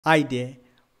Hi there,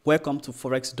 welcome to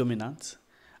Forex Dominant.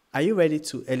 Are you ready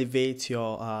to elevate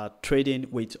your trading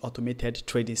with automated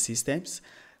trading systems?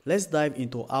 Let's dive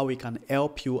into how we can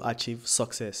help you achieve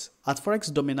success. At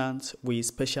Forex Dominant, we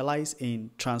specialize in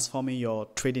transforming your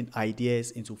trading ideas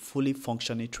into fully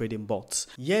functioning trading bots.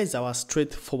 Here is our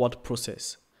straightforward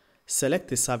process.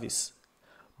 Select a service.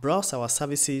 Browse our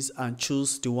services and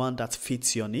choose the one that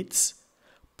fits your needs.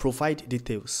 Provide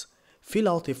details. Fill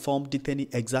out a form detailing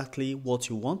exactly what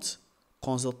you want,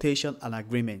 consultation and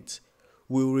agreement.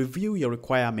 We will review your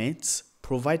requirements,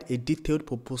 provide a detailed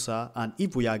proposal, and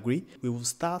if we agree, we will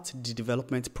start the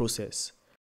development process.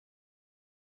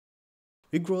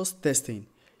 Rigorous testing.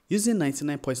 Using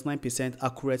 99.9%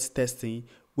 accurate testing,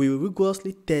 we will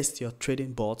rigorously test your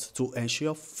trading bot to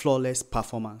ensure flawless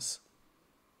performance.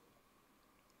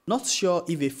 Not sure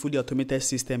if a fully automated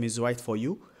system is right for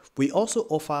you? We also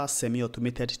offer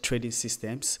semi-automated trading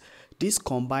systems. These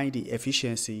combine the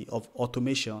efficiency of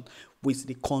automation with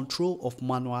the control of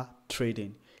manual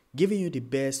trading, giving you the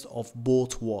best of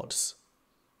both worlds.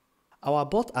 Our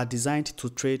bots are designed to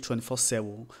trade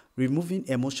 24/7, removing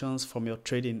emotions from your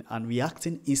trading and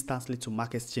reacting instantly to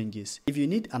market changes. If you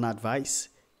need an advice,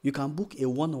 you can book a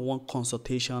one-on-one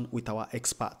consultation with our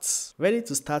experts. Ready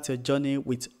to start your journey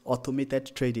with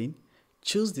automated trading?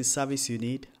 Choose the service you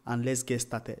need and let's get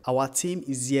started. Our team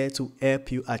is here to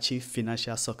help you achieve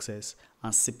financial success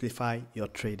and simplify your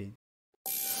trading.